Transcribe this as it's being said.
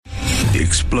The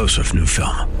explosive new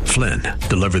film, Flynn,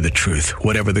 deliver the truth,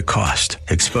 whatever the cost,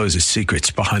 exposes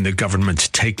secrets behind the government's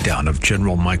takedown of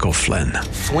General Michael Flynn.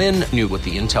 Flynn knew what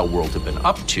the intel world had been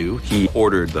up to. He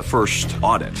ordered the first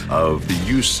audit of the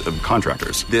use of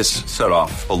contractors. This set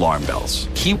off alarm bells.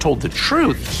 He told the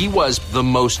truth. He was the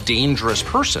most dangerous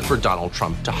person for Donald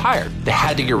Trump to hire. They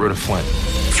had to get rid of Flynn.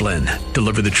 Flynn,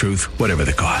 deliver the truth, whatever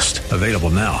the cost. Available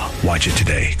now. Watch it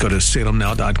today. Go to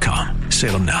salemnow.com.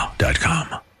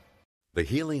 salemnow.com. The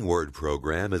Healing Word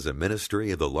program is a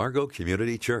ministry of the Largo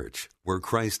Community Church, where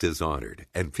Christ is honored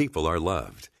and people are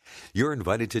loved. You're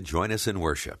invited to join us in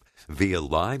worship via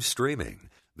live streaming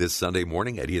this Sunday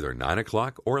morning at either 9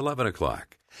 o'clock or 11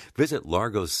 o'clock. Visit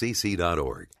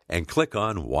largocc.org and click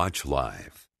on Watch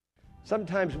Live.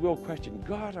 Sometimes we'll question,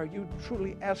 God, are you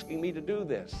truly asking me to do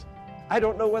this? I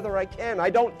don't know whether I can. I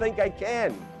don't think I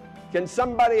can. Can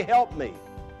somebody help me?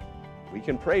 We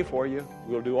can pray for you.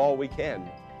 We'll do all we can.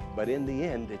 But in the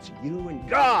end, it's you and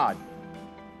God.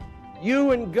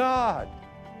 You and God.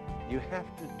 You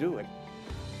have to do it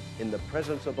in the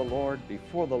presence of the Lord,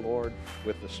 before the Lord,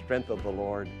 with the strength of the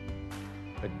Lord.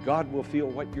 But God will feel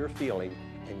what you're feeling,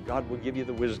 and God will give you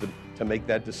the wisdom to make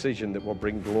that decision that will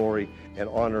bring glory and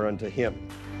honor unto Him.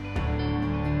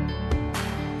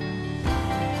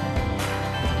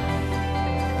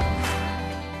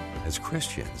 As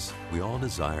Christians, we all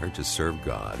desire to serve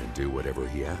God and do whatever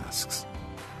He asks.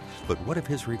 But what if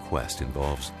His request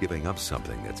involves giving up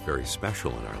something that's very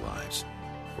special in our lives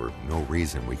for no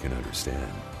reason we can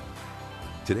understand?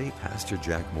 Today, Pastor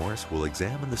Jack Morris will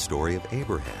examine the story of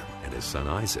Abraham and his son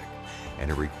Isaac and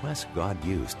a request God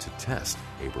used to test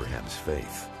Abraham's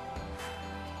faith.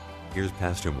 Here's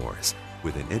Pastor Morris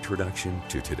with an introduction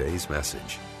to today's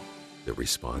message, The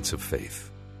Response of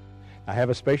Faith. I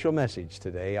have a special message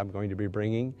today I'm going to be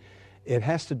bringing. It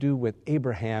has to do with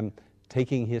Abraham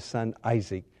taking his son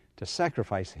Isaac to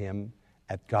sacrifice him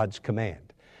at God's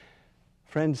command.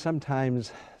 Friends,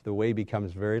 sometimes the way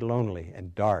becomes very lonely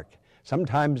and dark.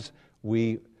 Sometimes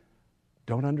we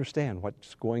don't understand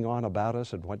what's going on about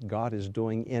us and what God is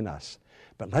doing in us.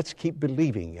 But let's keep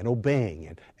believing and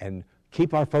obeying and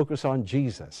keep our focus on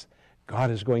Jesus. God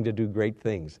is going to do great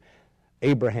things.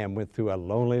 Abraham went through a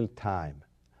lonely time,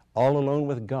 all alone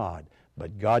with God.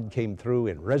 But God came through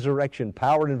in resurrection,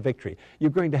 power, and victory.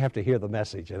 You're going to have to hear the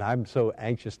message, and I'm so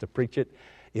anxious to preach it.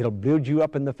 It'll build you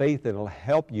up in the faith, and it'll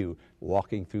help you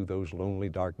walking through those lonely,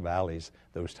 dark valleys,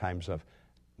 those times of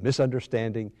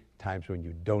misunderstanding, times when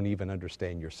you don't even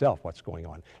understand yourself what's going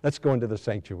on. Let's go into the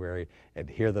sanctuary and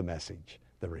hear the message,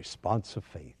 the response of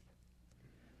faith.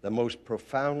 The most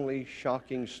profoundly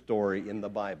shocking story in the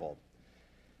Bible.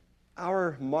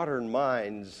 Our modern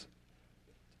minds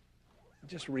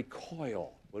just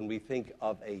recoil when we think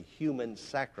of a human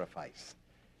sacrifice.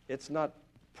 It's not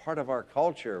part of our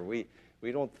culture. We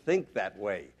don't think that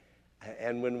way.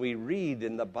 And when we read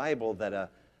in the Bible that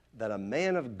a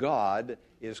man of God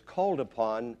is called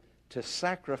upon to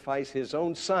sacrifice his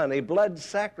own son, a blood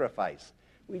sacrifice,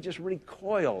 we just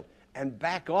recoil and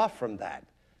back off from that.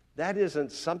 That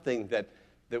isn't something that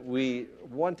we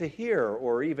want to hear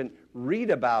or even read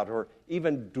about or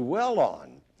even dwell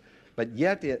on. But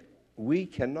yet we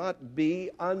cannot be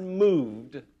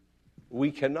unmoved. We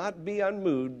cannot be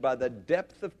unmoved by the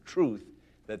depth of truth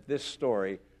that this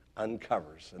story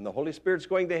uncovers. And the Holy Spirit's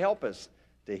going to help us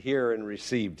to hear and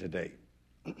receive today.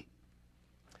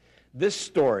 This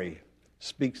story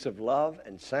speaks of love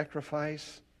and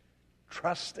sacrifice,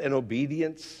 trust and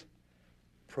obedience,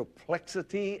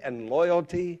 perplexity and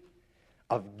loyalty,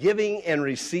 of giving and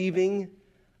receiving,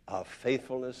 of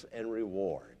faithfulness and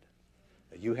reward.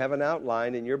 You have an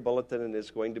outline in your bulletin, and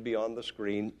it's going to be on the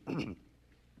screen.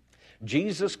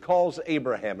 Jesus calls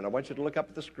Abraham, and I want you to look up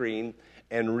at the screen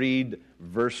and read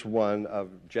verse 1 of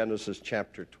Genesis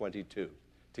chapter 22.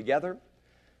 Together,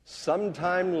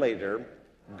 sometime later,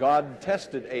 God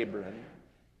tested Abraham.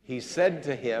 He said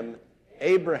to him,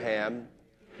 Abraham,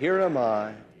 here am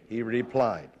I, he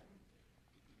replied.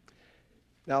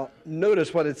 Now,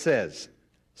 notice what it says.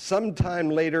 Sometime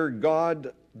later,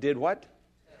 God did what?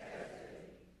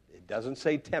 Doesn't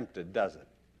say tempted, does it?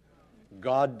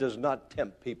 God does not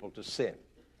tempt people to sin,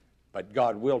 but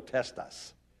God will test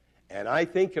us. And I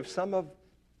think of some of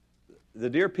the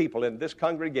dear people in this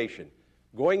congregation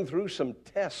going through some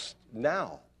tests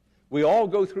now. We all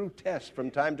go through tests from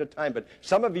time to time, but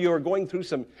some of you are going through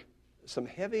some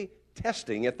heavy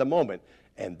testing at the moment,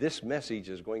 and this message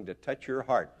is going to touch your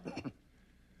heart.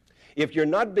 If you're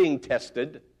not being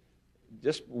tested,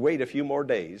 just wait a few more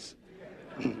days.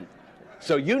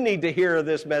 So you need to hear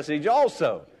this message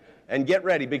also. And get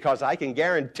ready, because I can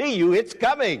guarantee you it's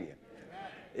coming.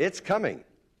 It's coming.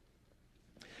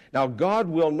 Now, God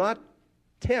will not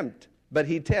tempt, but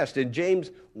he tests. In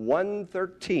James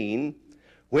 1:13,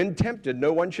 when tempted,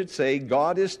 no one should say,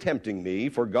 God is tempting me,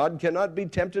 for God cannot be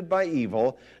tempted by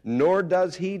evil, nor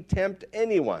does he tempt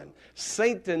anyone.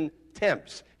 Satan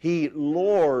tempts. He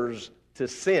lures to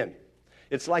sin.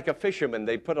 It's like a fisherman.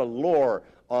 They put a lure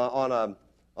on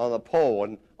a pole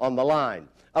and on the line.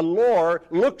 A lure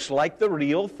looks like the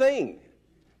real thing.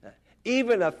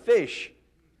 Even a fish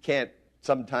can't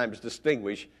sometimes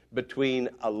distinguish between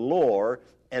a lure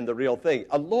and the real thing.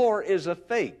 A lure is a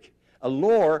fake. A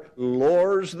lure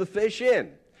lures the fish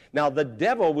in. Now, the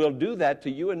devil will do that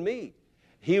to you and me.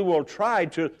 He will try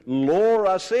to lure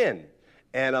us in.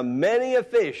 And many a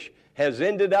fish has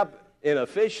ended up in a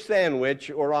fish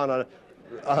sandwich or on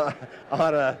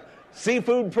a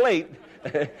seafood plate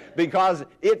because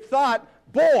it thought,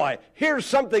 boy, here's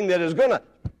something that is going to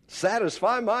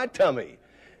satisfy my tummy.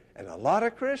 And a lot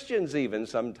of Christians even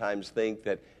sometimes think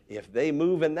that if they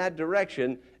move in that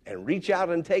direction and reach out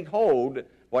and take hold,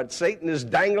 what Satan is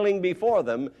dangling before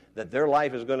them, that their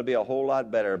life is going to be a whole lot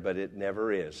better, but it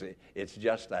never is. It's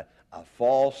just a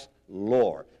false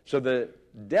lure. So the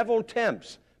devil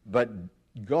tempts, but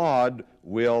God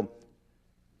will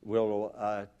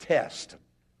test.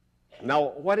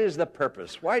 Now, what is the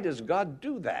purpose? Why does God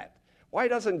do that? Why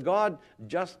doesn't God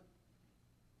just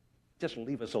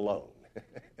leave us alone?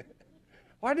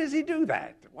 Why does he do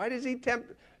that? Why does he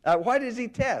tempt? Why does he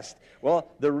test?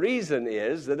 Well, the reason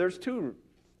is that there's two.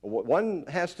 One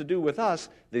has to do with us.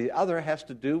 The other has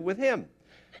to do with him.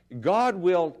 God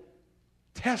will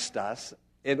test us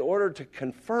in order to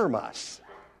confirm us.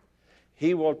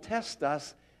 He will test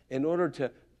us in order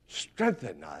to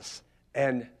strengthen us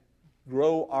and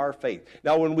grow our faith.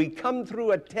 Now, when we come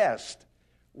through a test,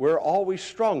 we're always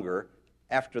stronger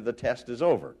after the test is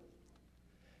over.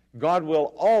 God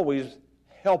will always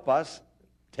help us,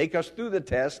 take us through the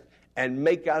test, and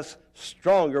make us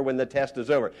stronger when the test is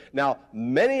over. Now,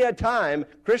 many a time,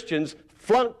 Christians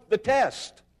flunk the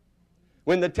test.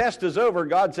 When the test is over,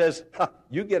 God says,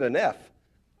 you get an F.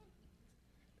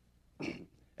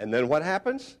 And then what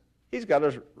happens? He's got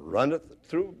to run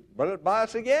it by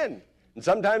us again. And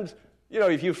sometimes,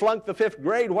 if you flunk the 5th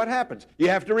grade, what happens? You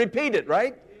have to repeat it,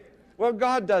 right? Well,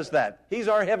 God does that. He's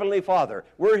our Heavenly Father.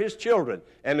 We're His children.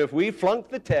 And if we flunk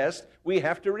the test, we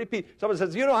have to repeat. Someone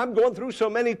says, I'm going through so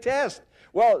many tests.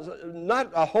 Well,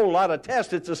 not a whole lot of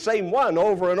tests. It's the same one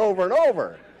over and over and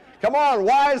over. Come on,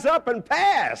 wise up and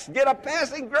pass. Get a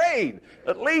passing grade.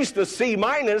 At least a C-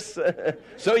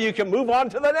 so you can move on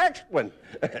to the next one.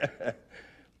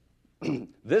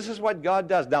 This is what God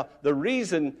does. Now, the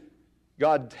reason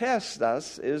God tests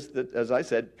us is that, as I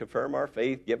said, confirm our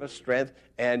faith, give us strength,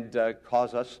 and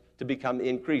cause us to become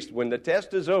increased. When the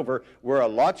test is over, we're a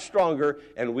lot stronger,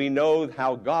 and we know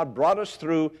how God brought us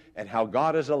through and how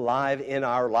God is alive in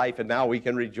our life, and now we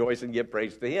can rejoice and give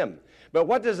praise to Him. But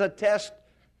what does a test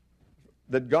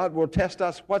that God will test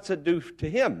us, what's it do to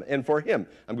Him and for Him?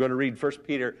 I'm going to read 1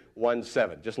 Peter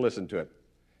 1:7. Just listen to it.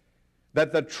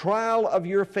 That the trial of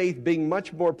your faith being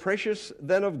much more precious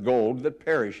than of gold that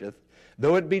perisheth,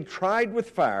 though it be tried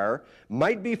with fire,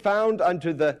 might be found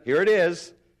unto the, here it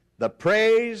is, the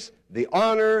praise, the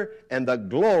honor, and the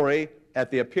glory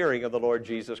at the appearing of the Lord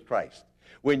Jesus Christ.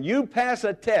 When you pass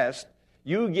a test,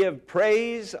 you give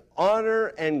praise, honor,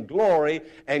 and glory,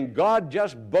 and God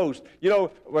just boasts.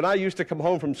 When I used to come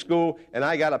home from school and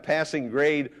I got a passing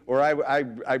grade, or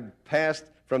I passed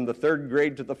from the 3rd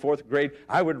grade to the 4th grade,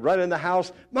 I would run in the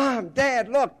house, Mom, Dad,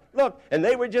 look, and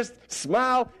they would just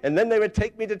smile, and then they would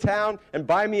take me to town and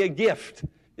buy me a gift.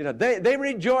 They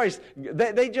rejoiced.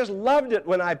 They just loved it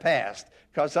when I passed,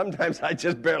 because sometimes I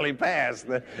just barely passed.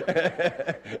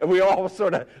 We all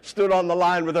sort of stood on the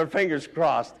line with our fingers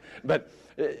crossed.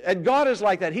 And God is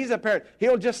like that. He's a parent.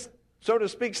 He'll just, so to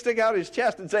speak, stick out his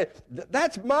chest and say,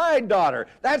 that's my daughter.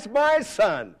 That's my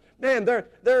son. Man,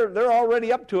 they're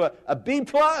already up to a B+.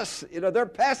 They're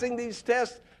passing these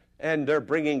tests, and they're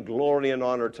bringing glory and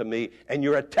honor to me. And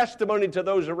you're a testimony to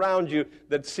those around you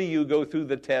that see you go through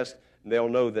the test, and they'll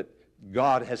know that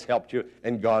God has helped you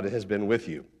and God has been with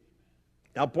you.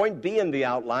 Now, point B in the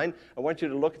outline, I want you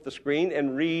to look at the screen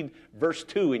and read verse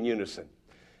 2 in unison.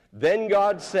 Then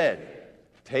God said,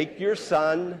 take your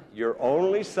son, your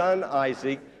only son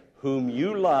Isaac, whom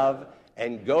you love,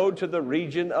 and go to the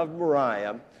region of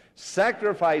Moriah.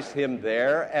 Sacrifice him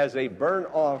there as a burnt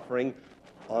offering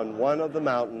on one of the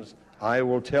mountains I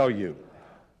will tell you.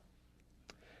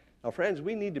 Now, friends,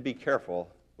 we need to be careful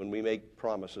when we make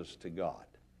promises to God.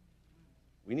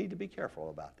 We need to be careful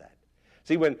about that.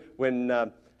 See, when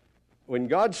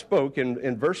God spoke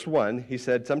in verse 1, he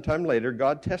said, sometime later,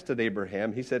 God tested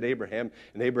Abraham. He said, Abraham,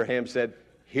 and Abraham said,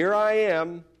 here I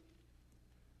am.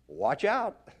 Watch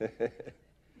out.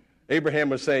 Abraham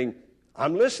was saying,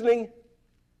 I'm listening.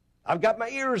 I've got my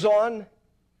ears on.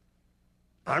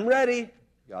 I'm ready.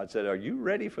 God said, are you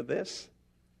ready for this?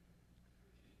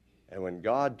 And when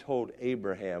God told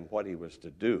Abraham what he was to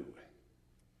do,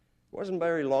 it wasn't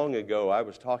very long ago I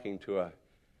was talking to a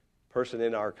person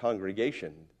in our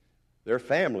congregation. Their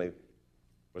family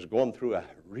was going through a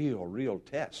real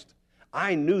test.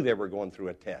 I knew they were going through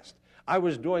a test. I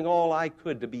was doing all I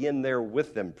could to be in there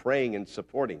with them, praying and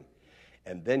supporting.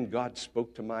 And then God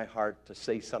spoke to my heart to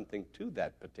say something to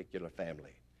that particular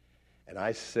family. And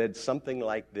I said something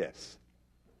like this.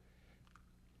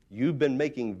 You've been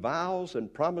making vows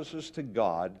and promises to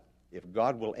God if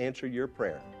God will answer your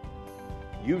prayer.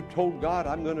 You've told God,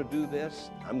 I'm going to do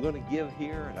this, I'm going to give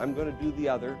here, and I'm going to do the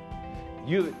other.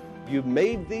 You've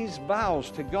made these vows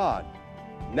to God.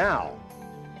 Now,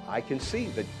 I can see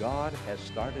that God has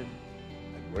started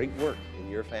a great work in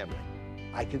your family.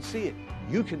 I can see it.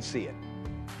 You can see it.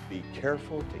 Be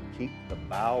careful to keep the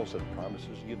vows and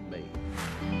promises you've made.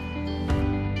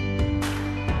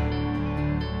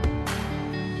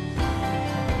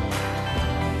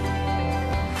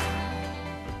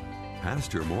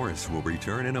 Pastor Morris will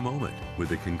return in a moment with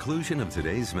the conclusion of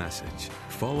today's message.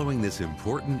 Following this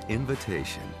important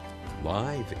invitation,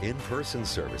 live in-person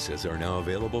services are now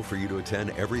available for you to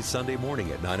attend every Sunday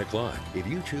morning at 9 o'clock. If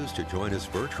you choose to join us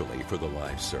virtually for the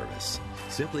live service,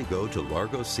 simply go to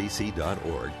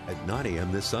largocc.org at 9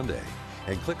 a.m. this Sunday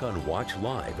and click on Watch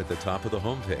Live at the top of the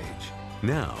homepage.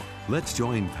 Now, let's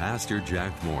join Pastor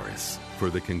Jack Morris for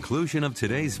the conclusion of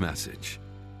today's message.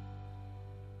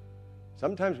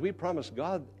 Sometimes we promise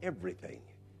God everything.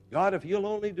 God, if you'll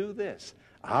only do this,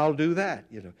 I'll do that.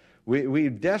 You know, we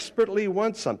desperately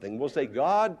want something. We'll say,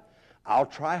 God, I'll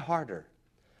try harder.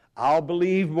 I'll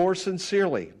believe more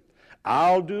sincerely.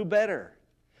 I'll do better.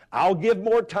 I'll give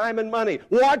more time and money.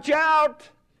 Watch out!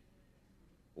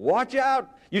 Watch out.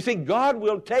 You see, God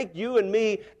will take you and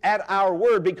me at our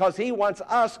word because He wants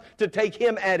us to take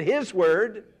Him at His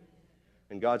word.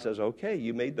 And God says, okay,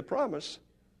 you made the promise.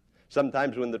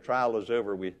 Sometimes when the trial is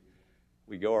over, we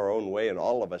go our own way, and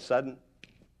all of a sudden,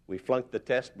 we flunk the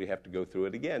test. We have to go through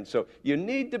it again. So you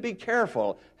need to be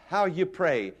careful how you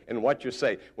pray and what you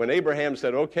say. When Abraham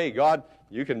said, okay, God,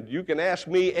 you can ask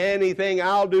me anything.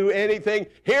 I'll do anything.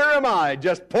 Here am I.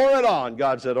 Just pour it on.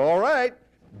 God said, all right.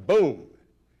 Boom.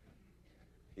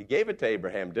 He gave it to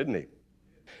Abraham, didn't he?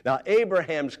 Now,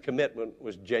 Abraham's commitment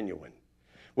was genuine.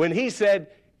 When he said,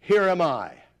 here am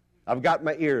I. I've got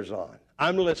my ears on.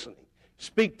 I'm listening.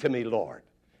 Speak to me, Lord.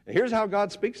 And here's how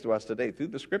God speaks to us today through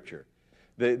the Scripture.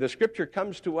 The Scripture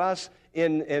comes to us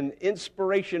in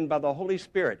inspiration by the Holy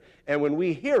Spirit. And when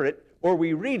we hear it or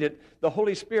we read it, the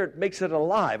Holy Spirit makes it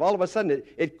alive. All of a sudden,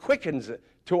 it quickens it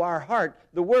to our heart,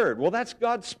 the Word. Well, that's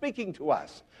God speaking to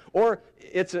us. Or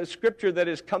it's a Scripture that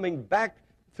is coming back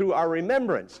through our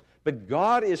remembrance. But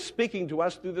God is speaking to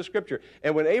us through the Scripture.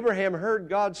 And when Abraham heard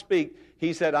God speak,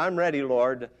 he said, I'm ready,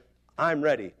 Lord. I'm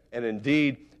ready. And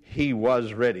indeed, he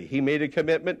was ready. He made a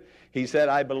commitment. He said,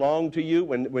 I belong to you.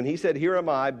 When he said, here am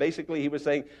I, basically he was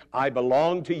saying, I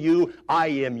belong to you. I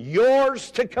am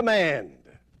yours to command.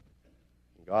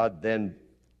 God then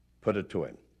put it to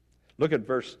him. Look at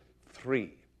verse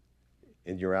 3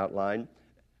 in your outline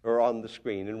or on the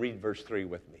screen and read verse 3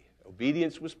 with me.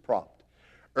 Obedience was prompt.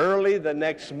 Early the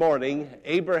next morning,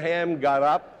 Abraham got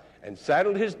up and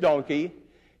saddled his donkey.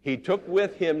 He took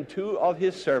with him 2 of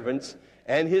his servants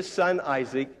and his son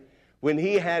Isaac. When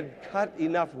he had cut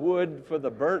enough wood for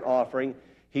the burnt offering,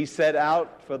 he set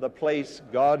out for the place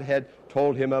God had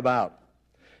told him about.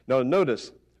 Now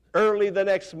notice, early the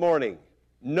next morning,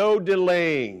 no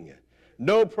delaying,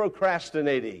 no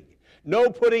procrastinating,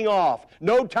 no putting off,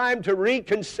 no time to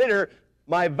reconsider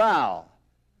my vow.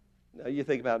 Now you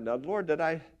think about, now Lord, did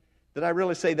I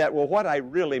really say that? Well, what I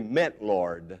really meant,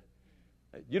 Lord.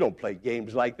 You don't play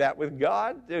games like that with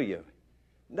God, do you?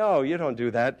 No, you don't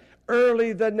do that.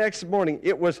 Early the next morning,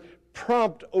 it was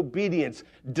prompt obedience.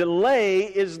 Delay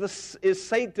is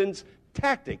Satan's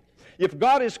tactic. If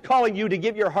God is calling you to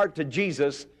give your heart to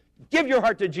Jesus, give your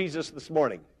heart to Jesus this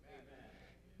morning.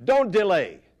 Don't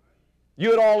delay. You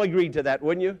would all agree to that,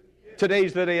 wouldn't you?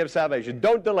 Today's the day of salvation.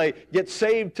 Don't delay. Get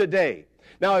saved today.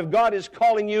 Now, if God is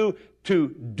calling you to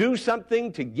do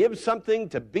something, to give something,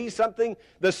 to be something,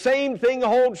 the same thing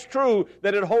holds true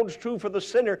that it holds true for the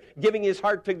sinner giving his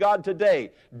heart to God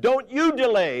today. Don't you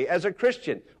delay as a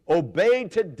Christian. Obey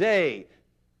today.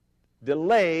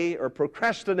 Delay or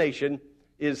procrastination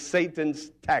is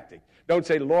Satan's tactic. Don't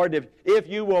say, Lord, if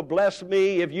you will bless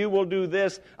me, if you will do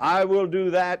this, I will do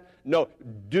that. No,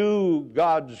 do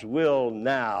God's will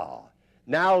now.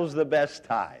 Now's the best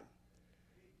time.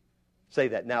 Say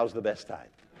that, now's the best time.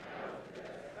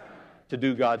 To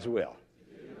do God's will.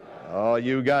 Oh,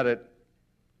 you got it.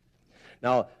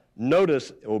 Now,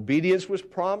 notice obedience was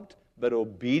prompt, but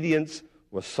obedience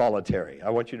was solitary. I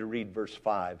want you to read verse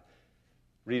 5.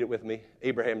 Read it with me.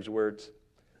 Abraham's words.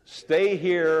 Stay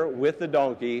here with the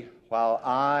donkey while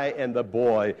I and the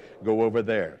boy go over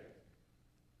there.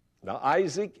 Now,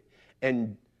 Isaac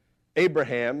and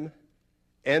Abraham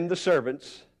and the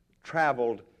servants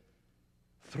traveled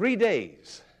 3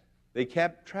 days. They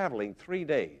kept traveling 3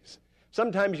 days.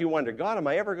 Sometimes you wonder, God, am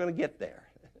I ever going to get there?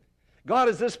 God,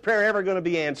 is this prayer ever going to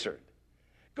be answered?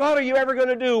 God, are you ever going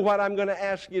to do what I'm going to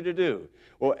ask you to do?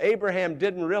 Well, Abraham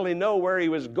didn't really know where he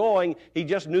was going. He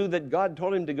just knew that God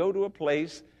told him to go to a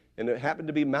place, and it happened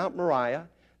to be Mount Moriah,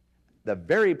 the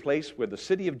very place where the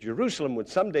city of Jerusalem would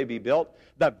someday be built,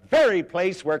 the very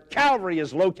place where Calvary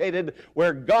is located,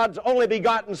 where God's only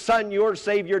begotten Son, your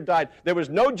Savior, died. There was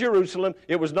no Jerusalem.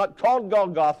 It was not called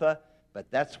Golgotha, but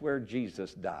that's where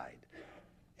Jesus died.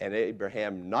 And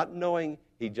Abraham, not knowing,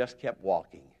 he just kept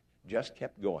walking, just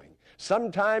kept going.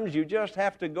 Sometimes you just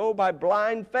have to go by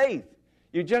blind faith.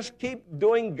 You just keep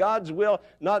doing God's will,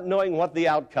 not knowing what the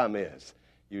outcome is.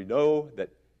 You know that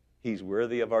He's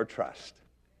worthy of our trust.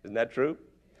 Isn't that true?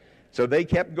 So they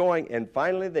kept going, and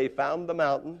finally they found the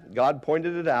mountain. God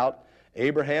pointed it out,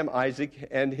 Abraham, Isaac,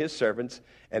 and his servants.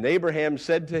 And Abraham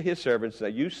said to his servants, now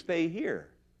you stay here.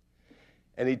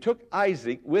 And he took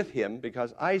Isaac with him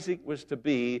because Isaac was to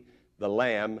be the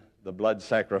lamb, the blood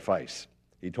sacrifice.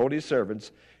 He told his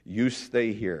servants, you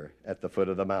stay here at the foot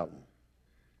of the mountain.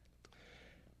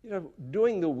 You know,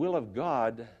 doing the will of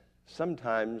God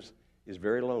sometimes is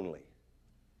very lonely.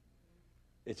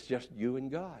 It's just you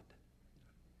and God.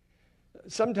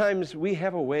 Sometimes we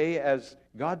have a way as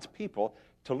God's people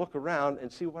to look around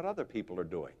and see what other people are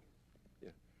doing.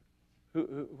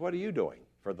 What are you doing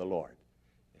for the Lord?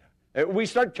 We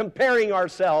start comparing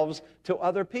ourselves to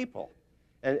other people,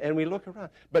 and we look around.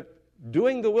 But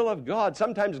doing the will of God,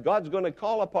 sometimes God's going to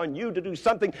call upon you to do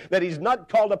something that He's not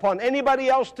called upon anybody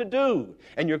else to do,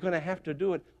 and you're going to have to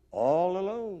do it all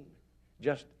alone,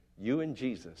 just you and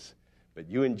Jesus. But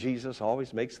you and Jesus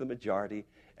always makes the majority,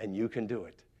 and you can do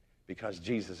it because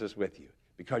Jesus is with you,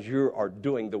 because you are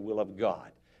doing the will of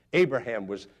God. Abraham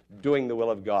was doing the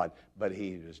will of God, but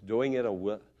he was doing it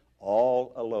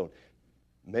all alone.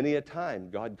 Many a time,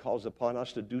 God calls upon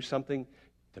us to do something,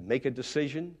 to make a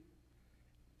decision,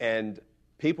 and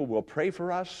people will pray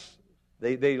for us.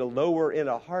 They'll know we're in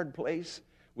a hard place.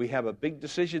 We have a big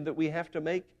decision that we have to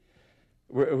make.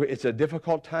 It's a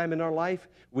difficult time in our life.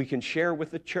 We can share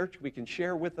with the church. We can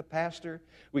share with the pastor.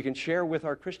 We can share with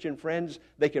our Christian friends.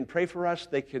 They can pray for us.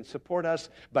 They can support us.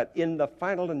 But in the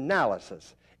final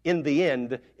analysis, in the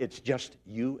end, it's just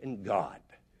you and God.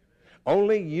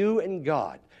 Only you and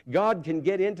God. God can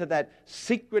get into that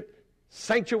secret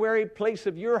sanctuary place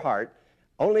of your heart.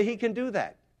 Only He can do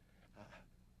that.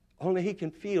 Only He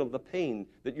can feel the pain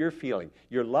that you're feeling.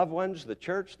 Your loved ones, the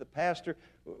church, the pastor,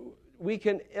 we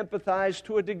can empathize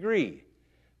to a degree.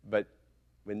 But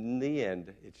in the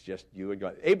end, it's just you and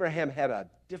God. Abraham had a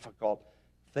difficult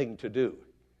thing to do.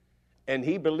 And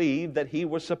he believed that he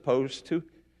was supposed to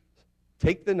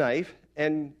take the knife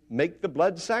and make the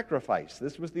blood sacrifice.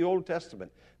 This was the Old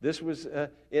Testament. This was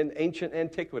in ancient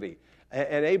antiquity.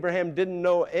 And Abraham didn't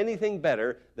know anything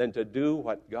better than to do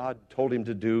what God told him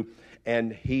to do,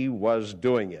 and he was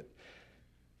doing it.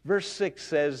 Verse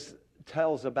 6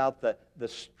 tells about the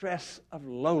stress of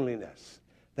loneliness,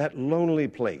 that lonely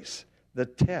place, the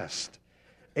test.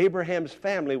 Abraham's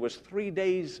family was 3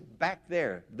 days back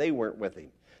there. They weren't with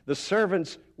him. The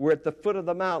servants were at the foot of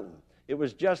the mountain. It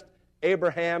was just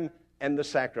Abraham and the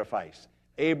sacrifice.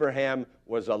 Abraham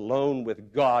was alone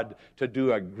with God to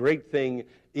do a great thing,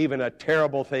 even a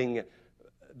terrible thing,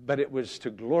 but it was to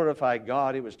glorify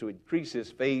God. It was to increase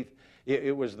his faith.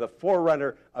 It was the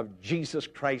forerunner of Jesus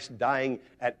Christ dying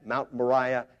at Mount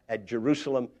Moriah, at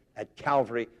Jerusalem, at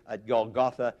Calvary, at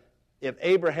Golgotha. If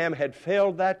Abraham had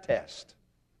failed that test,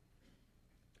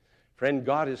 friend,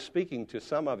 God is speaking to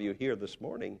some of you here this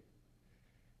morning.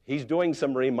 He's doing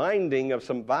some reminding of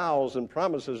some vows and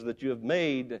promises that you have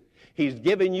made. He's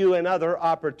giving you another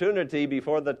opportunity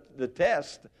before the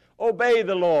test. Obey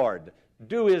the Lord.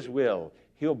 Do His will.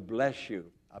 He'll bless you,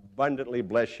 abundantly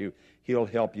bless you. He'll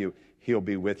help you. He'll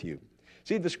be with you.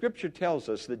 See, the Scripture tells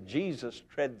us that Jesus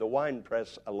tread the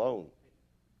winepress alone.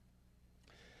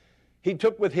 He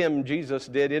took with him, Jesus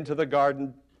did, into the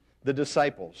garden the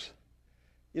disciples.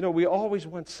 You know, we always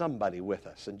want somebody with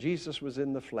us, and Jesus was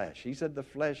in the flesh. He said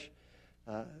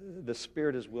the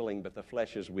spirit is willing, but the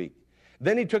flesh is weak.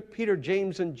 Then he took Peter,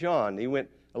 James, and John. He went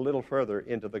a little further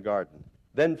into the garden.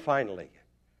 Then finally,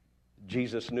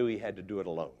 Jesus knew he had to do it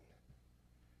alone.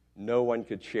 No one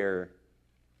could share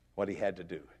what he had to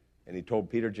do. And he told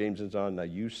Peter, James, and John, now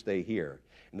you stay here.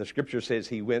 And the scripture says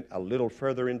he went a little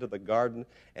further into the garden,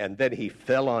 and then he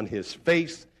fell on his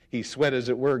face. He sweat, as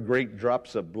it were, great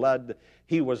drops of blood.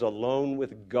 He was alone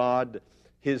with God.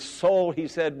 His soul, he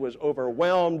said, was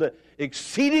overwhelmed,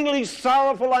 exceedingly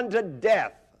sorrowful unto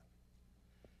death.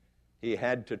 He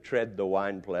had to tread the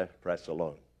winepress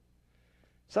alone.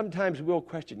 Sometimes we'll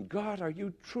question, God, are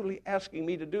you truly asking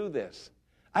me to do this?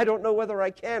 I don't know whether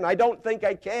I can. I don't think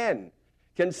I can.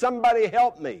 Can somebody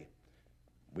help me?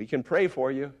 We can pray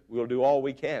for you. We'll do all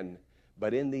we can.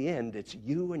 But in the end, it's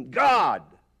you and God.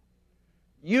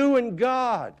 You and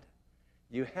God.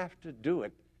 You have to do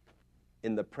it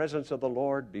in the presence of the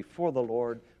Lord, before the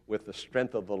Lord, with the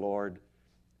strength of the Lord.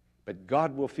 But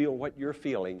God will feel what you're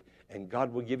feeling, and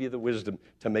God will give you the wisdom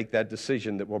to make that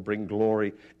decision that will bring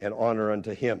glory and honor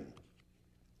unto Him.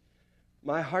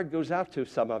 My heart goes out to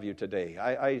some of you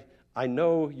today. I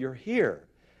know you're here.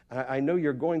 I know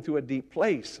you're going through a deep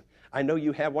place. I know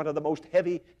you have one of the most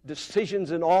heavy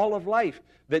decisions in all of life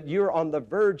that you're on the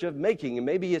verge of making. And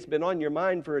maybe it's been on your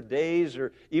mind for days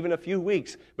or even a few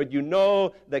weeks, but you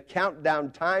know the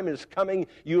countdown time is coming.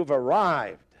 You've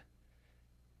arrived.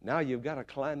 Now you've got to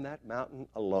climb that mountain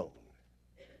alone.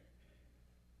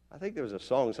 I think there was a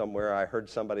song somewhere I heard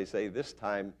somebody say, this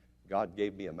time God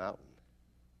gave me a mountain.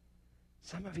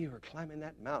 Some of you are climbing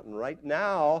that mountain right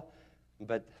now,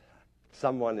 but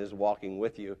someone is walking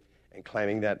with you and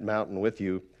climbing that mountain with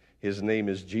you. His name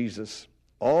is Jesus,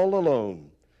 all alone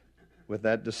with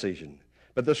that decision.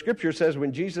 But the scripture says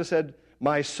when Jesus said,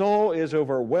 my soul is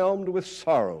overwhelmed with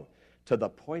sorrow to the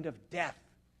point of death.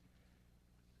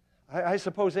 I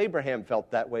suppose Abraham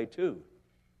felt that way too.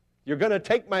 You're going to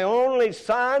take my only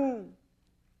son,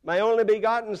 my only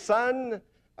begotten son?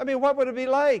 I mean, what would it be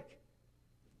like?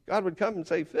 God would come and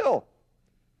say, Phil,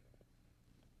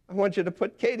 I want you to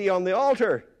put Katie on the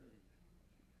altar.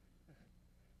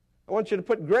 I want you to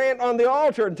put Grant on the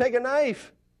altar and take a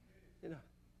knife.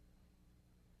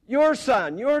 Your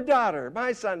son, your daughter,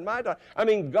 my son, my daughter. I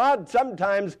mean, God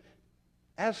sometimes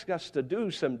asks us to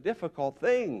do some difficult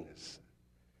things.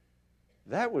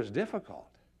 That was difficult.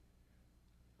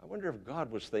 I wonder if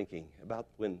God was thinking about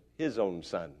when his own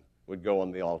son would go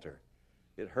on the altar.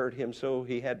 It hurt him so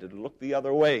he had to look the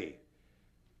other way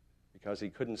because he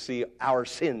couldn't see our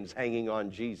sins hanging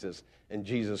on Jesus and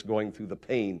Jesus going through the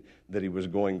pain that he was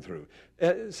going through.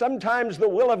 Sometimes the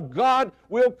will of God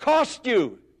will cost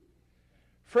you.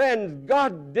 Friend,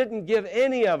 God didn't give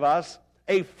any of us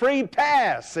a free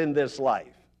pass in this life.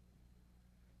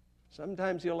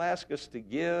 Sometimes he'll ask us to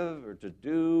give or to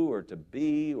do or to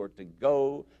be or to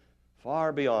go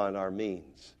far beyond our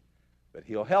means. But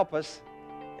he'll help us,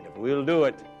 and if we'll do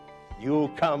it, you'll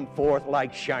come forth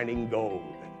like shining gold.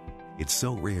 It's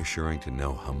so reassuring to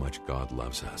know how much God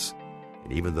loves us.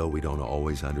 And even though we don't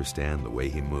always understand the way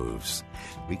he moves,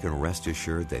 we can rest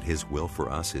assured that his will for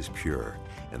us is pure,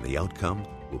 and the outcome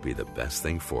will be the best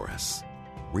thing for us.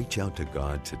 Reach out to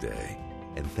God today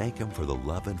and thank him for the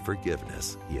love and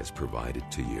forgiveness he has provided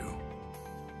to you.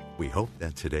 We hope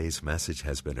that today's message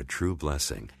has been a true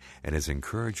blessing and has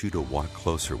encouraged you to walk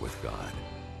closer with God.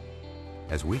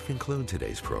 As we conclude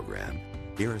today's program,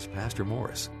 here is Pastor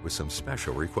Morris with some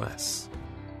special requests.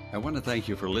 I want to thank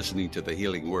you for listening to the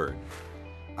Healing Word.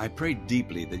 I pray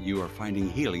deeply that you are finding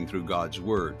healing through God's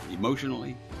Word,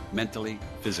 emotionally, mentally,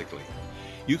 physically.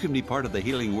 You can be part of the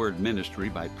Healing Word ministry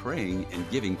by praying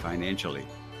and giving financially.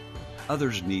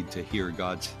 Others need to hear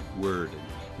God's Word and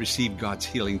receive God's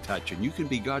healing touch, and you can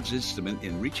be God's instrument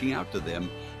in reaching out to them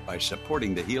by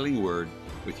supporting the Healing Word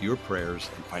with your prayers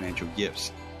and financial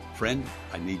gifts. Friend,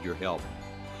 I need your help.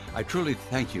 I truly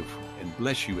thank you and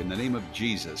bless you in the name of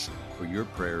Jesus for your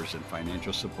prayers and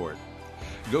financial support.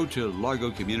 Go to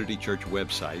Largo Community Church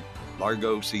website,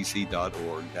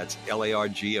 largocc.org, that's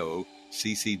largocc.org,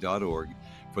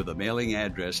 for the mailing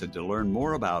address and to learn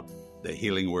more about the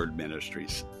Healing Word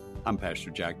Ministries. I'm Pastor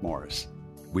Jack Morris.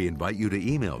 We invite you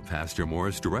to email Pastor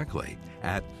Morris directly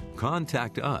at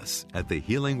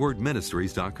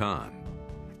contactus@thehealingwordministries.com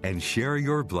and share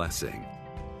your blessing.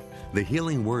 The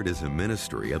Healing Word is a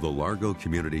ministry of the Largo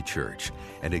Community Church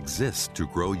and exists to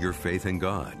grow your faith in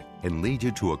God and lead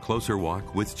you to a closer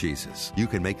walk with Jesus. You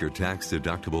can make your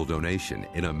tax-deductible donation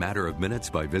in a matter of minutes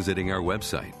by visiting our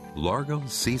website,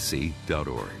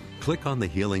 largocc.org. Click on the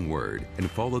Healing Word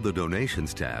and follow the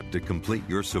Donations tab to complete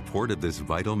your support of this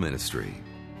vital ministry.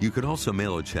 You can also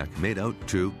mail a check made out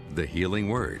to The Healing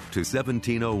Word to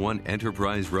 1701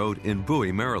 Enterprise Road in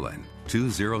Bowie, Maryland,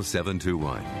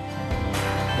 20721.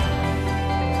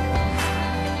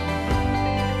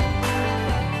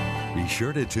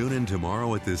 sure to tune in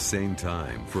tomorrow at this same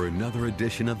time for another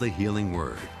edition of The Healing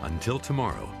Word. Until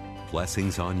tomorrow,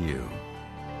 blessings on you.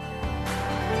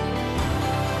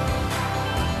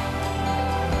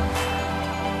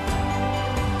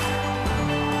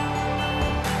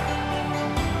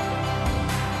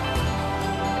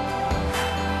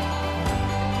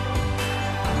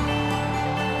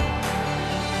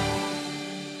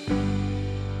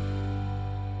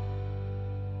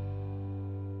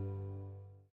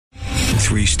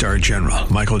 Three-star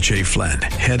General Michael J. Flynn,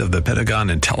 head of the Pentagon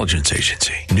Intelligence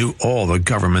Agency, knew all the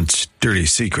government's dirty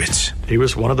secrets. He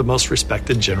was one of the most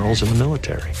respected generals in the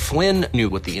military. Flynn knew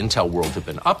what the intel world had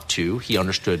been up to. He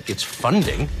understood its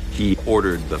funding. He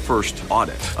ordered the first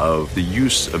audit of the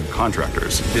use of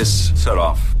contractors. This set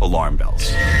off alarm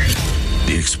bells.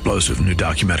 The explosive new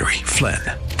documentary, Flynn,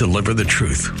 Deliver the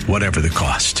Truth, Whatever the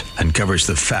Cost, uncovers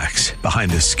the facts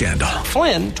behind this scandal.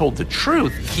 Flynn told the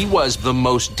truth. He was the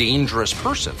most dangerous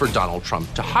person for Donald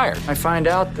Trump to hire. I find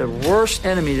out the worst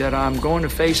enemy that I'm going to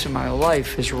face in my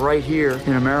life is right here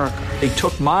in America. They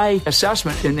took my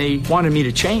assessment and they wanted me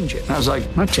to change it. And I was like,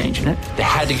 I'm not changing it. They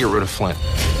had to get rid of Flynn.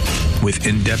 With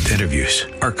in-depth interviews,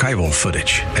 archival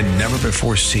footage, and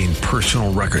never-before-seen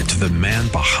personal records of the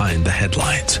man behind the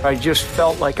headlines. I just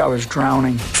felt like I was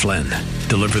drowning. Flynn,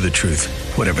 Deliver the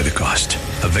Truth, Whatever the Cost.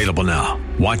 Available now.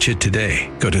 Watch it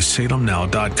today. Go to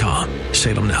salemnow.com.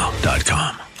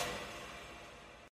 salemnow.com.